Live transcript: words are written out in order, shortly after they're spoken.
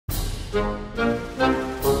Greetings,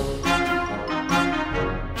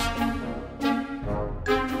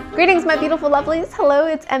 my beautiful lovelies. Hello,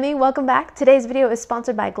 it's Emmy. Welcome back. Today's video is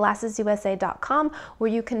sponsored by GlassesUSA.com, where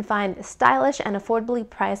you can find stylish and affordably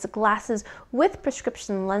priced glasses with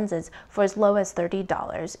prescription lenses for as low as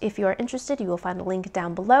 $30. If you are interested, you will find a link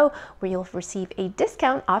down below where you'll receive a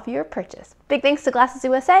discount off your purchase. Big thanks to Glasses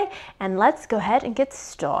USA, and let's go ahead and get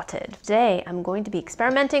started. Today, I'm going to be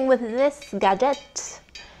experimenting with this gadget,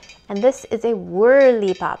 and this is a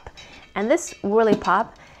Whirley Pop. And this Whirley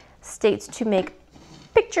Pop states to make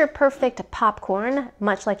picture-perfect popcorn,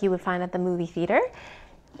 much like you would find at the movie theater,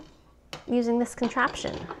 using this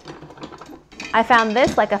contraption. I found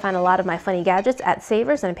this, like I find a lot of my funny gadgets, at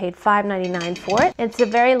Savers, and I paid $5.99 for it. It's a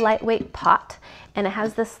very lightweight pot, and it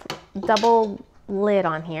has this double lid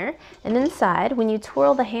on here, and inside, when you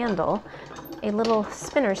twirl the handle, a little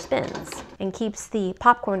spinner spins and keeps the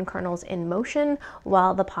popcorn kernels in motion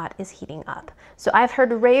while the pot is heating up. So I've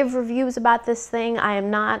heard rave reviews about this thing. I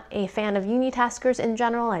am not a fan of unitaskers in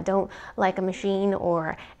general. I don't like a machine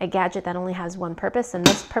or a gadget that only has one purpose, and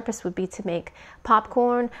this purpose would be to make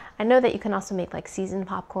popcorn. I know that you can also make like seasoned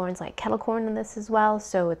popcorns, like kettle corn in this as well,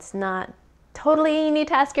 so it's not totally a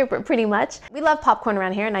unitasker, but pretty much. We love popcorn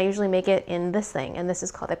around here, and I usually make it in this thing, and this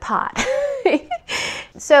is called a pot.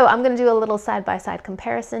 So I'm going to do a little side-by-side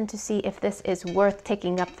comparison to see if this is worth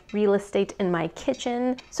taking up real estate in my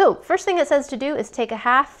kitchen. So first thing it says to do is take a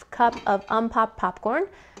half cup of unpopped popcorn,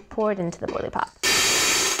 pour it into the Whirley Pop.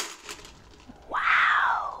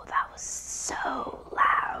 Wow, that was so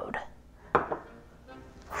loud.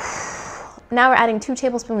 Now we're adding 2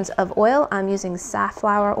 tablespoons of oil. I'm using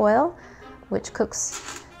safflower oil, which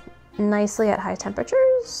cooks nicely at high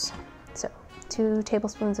temperatures. So 2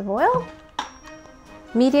 tablespoons of oil.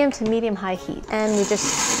 Medium to medium-high heat, and we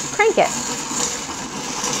just crank it.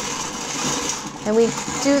 And we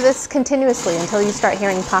do this continuously until you start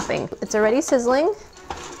hearing popping. It's already sizzling.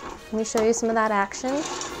 Let me show you some of that action.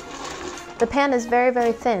 The pan is very,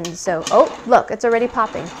 very thin, so, oh, look, it's already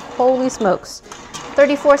popping. Holy smokes.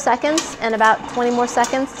 34 seconds and about 20 more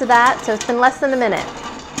seconds to that, so it's been less than a minute.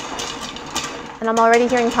 And I'm already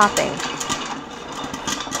hearing popping.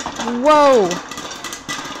 Whoa.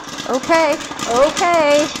 Okay,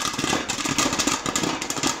 okay.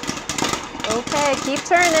 Okay, keep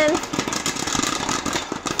turning.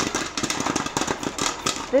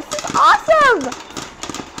 This is awesome!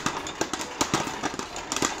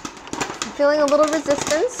 I'm feeling a little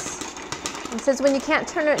resistance. It says when you can't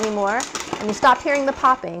turn it anymore and you stop hearing the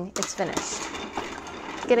popping, it's finished.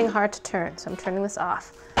 It's getting hard to turn, so I'm turning this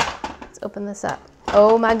off. Let's open this up.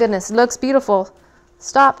 Oh my goodness, it looks beautiful.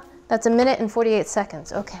 Stop. That's 1 minute and 48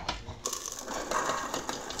 seconds. Okay.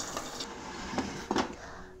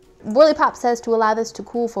 Whirley Pop says to allow this to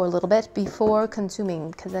cool for a little bit before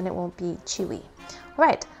consuming, because then it won't be chewy. All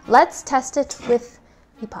right, let's test it with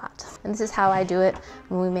the pot. And this is how I do it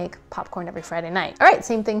when we make popcorn every Friday night. All right,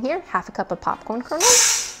 same thing here. Half a cup of popcorn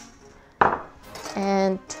kernels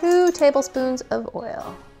and 2 tablespoons of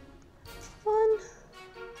oil. 1,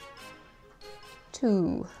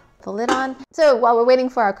 2. The lid on. So while we're waiting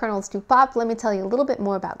for our kernels to pop, let me tell you a little bit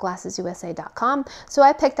more about GlassesUSA.com. So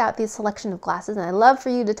I picked out this selection of glasses, and I'd love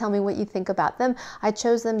for you to tell me what you think about them. I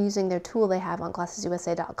chose them using their tool they have on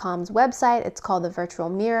GlassesUSA.com's website. It's called the Virtual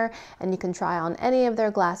Mirror, and you can try on any of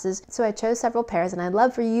their glasses. So I chose several pairs, and I'd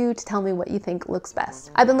love for you to tell me what you think looks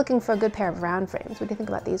best. I've been looking for a good pair of round frames. What do you think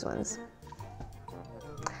about these ones?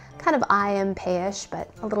 Kind of IMP-ish, but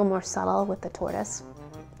a little more subtle with the tortoise.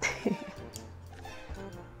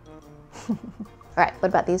 All right, what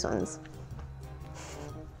about these ones?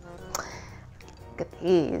 Look at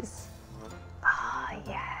these. Oh,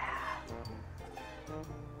 yeah.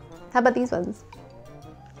 How about these ones?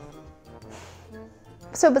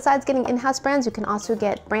 So besides getting in-house brands, you can also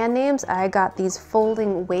get brand names. I got these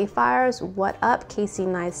folding wayfarers. What up, Casey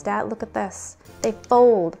Neistat? Look at this. They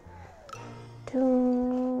fold.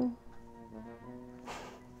 Doo.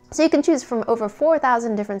 So you can choose from over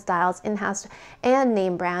 4,000 different styles, in-house and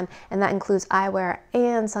name brand, and that includes eyewear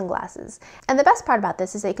and sunglasses. And the best part about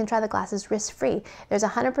this is that you can try the glasses risk-free. There's a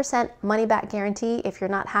 100% money-back guarantee. If you're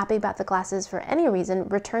not happy about the glasses for any reason,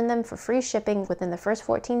 return them for free shipping within the first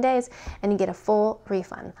 14 days, and you get a full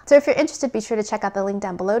refund. So if you're interested, be sure to check out the link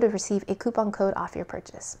down below to receive a coupon code off your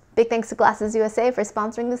purchase. Big thanks to Glasses USA for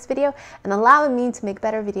sponsoring this video and allowing me to make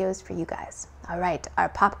better videos for you guys. All right, our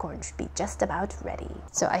popcorn should be just about ready.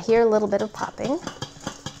 So I hear a little bit of popping.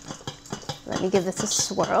 Let me give this a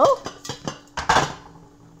swirl.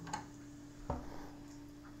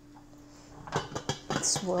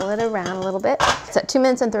 Swirl it around a little bit. It's at 2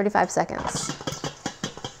 minutes and 35 seconds.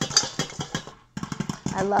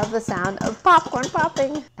 I I love the sound of popcorn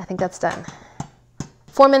popping. I think that's done.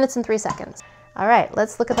 4 minutes and 3 seconds. All right,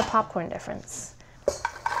 let's look at the popcorn difference.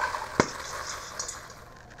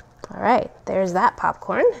 All right, there's that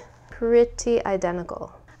popcorn. Pretty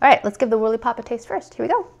identical. All right, let's give the Whirly Pop a taste first. Here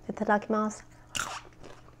we go. Itadakimasu.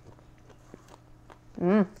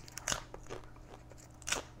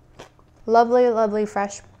 Lovely, lovely,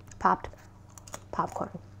 fresh, popped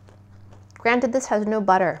popcorn. Granted, this has no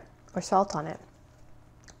butter or salt on it,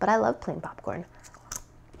 but I love plain popcorn.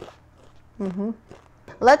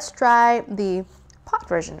 Let's try the pot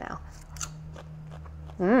version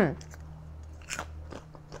now.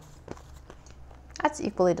 That's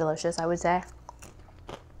equally delicious, I would say.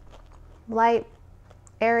 Light,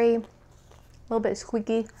 airy, a little bit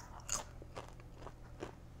squeaky.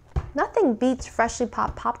 Nothing beats freshly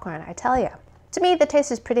popped popcorn, I tell you. To me, the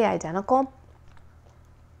taste is pretty identical.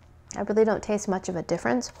 I really don't taste much of a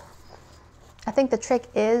difference. I think the trick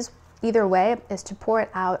is, either way, is to pour it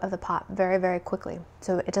out of the pot very, very quickly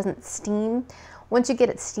so it doesn't steam. Once you get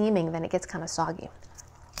it steaming, then it gets kind of soggy.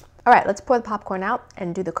 All right, let's pour the popcorn out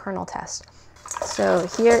and do the kernel test. So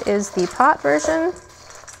here is the pot version.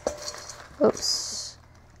 Oops.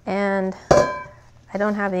 And I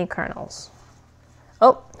don't have any kernels.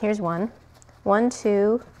 Oh, here's one. 1,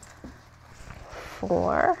 2,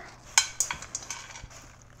 4.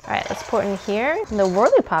 All right, let's pour it in here. In the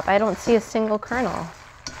Whirly Pop, I don't see a single kernel.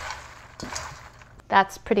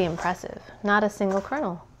 That's pretty impressive. Not a single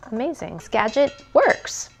kernel. Amazing. This gadget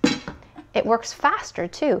works. It works faster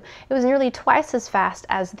too. It was nearly twice as fast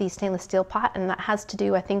as the stainless steel pot, and that has to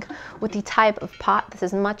do, I think, with the type of pot. This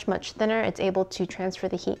is much, much thinner. It's able to transfer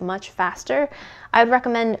the heat much faster. I would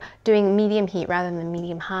recommend doing medium heat rather than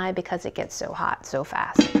medium high because it gets so hot so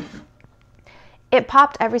fast. It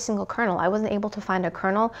popped every single kernel. I wasn't able to find a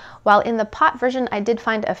kernel. While in the pot version, I did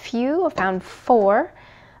find a few. I found 4,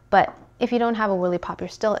 but if you don't have a Whirly Pop, you're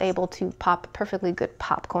still able to pop perfectly good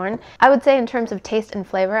popcorn. I would say in terms of taste and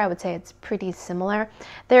flavor, I would say it's pretty similar.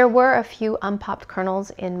 There were a few unpopped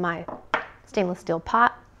kernels in my stainless steel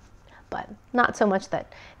pot, but not so much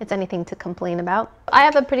that it's anything to complain about. I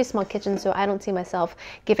have a pretty small kitchen, so I don't see myself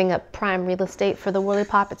giving up prime real estate for the Whirly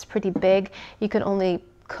Pop. It's pretty big. You can only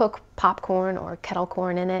cook popcorn or kettle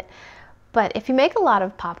corn in it. But if you make a lot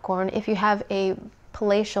of popcorn, if you have a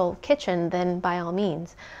palatial kitchen, then by all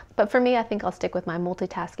means. But for me, I think I'll stick with my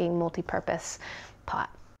multitasking, multi-purpose pot.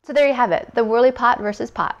 So there you have it, the Whirly Pot versus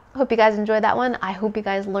pot. Hope you guys enjoyed that one. I hope you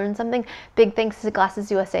guys learned something. Big thanks to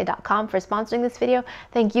GlassesUSA.com for sponsoring this video.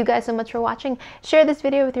 Thank you guys so much for watching. Share this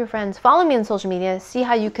video with your friends. Follow me on social media. See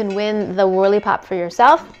how you can win the Whirly Pop for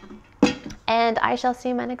yourself. And I shall see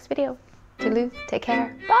you in my next video. Toodaloo, take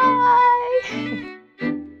care, bye!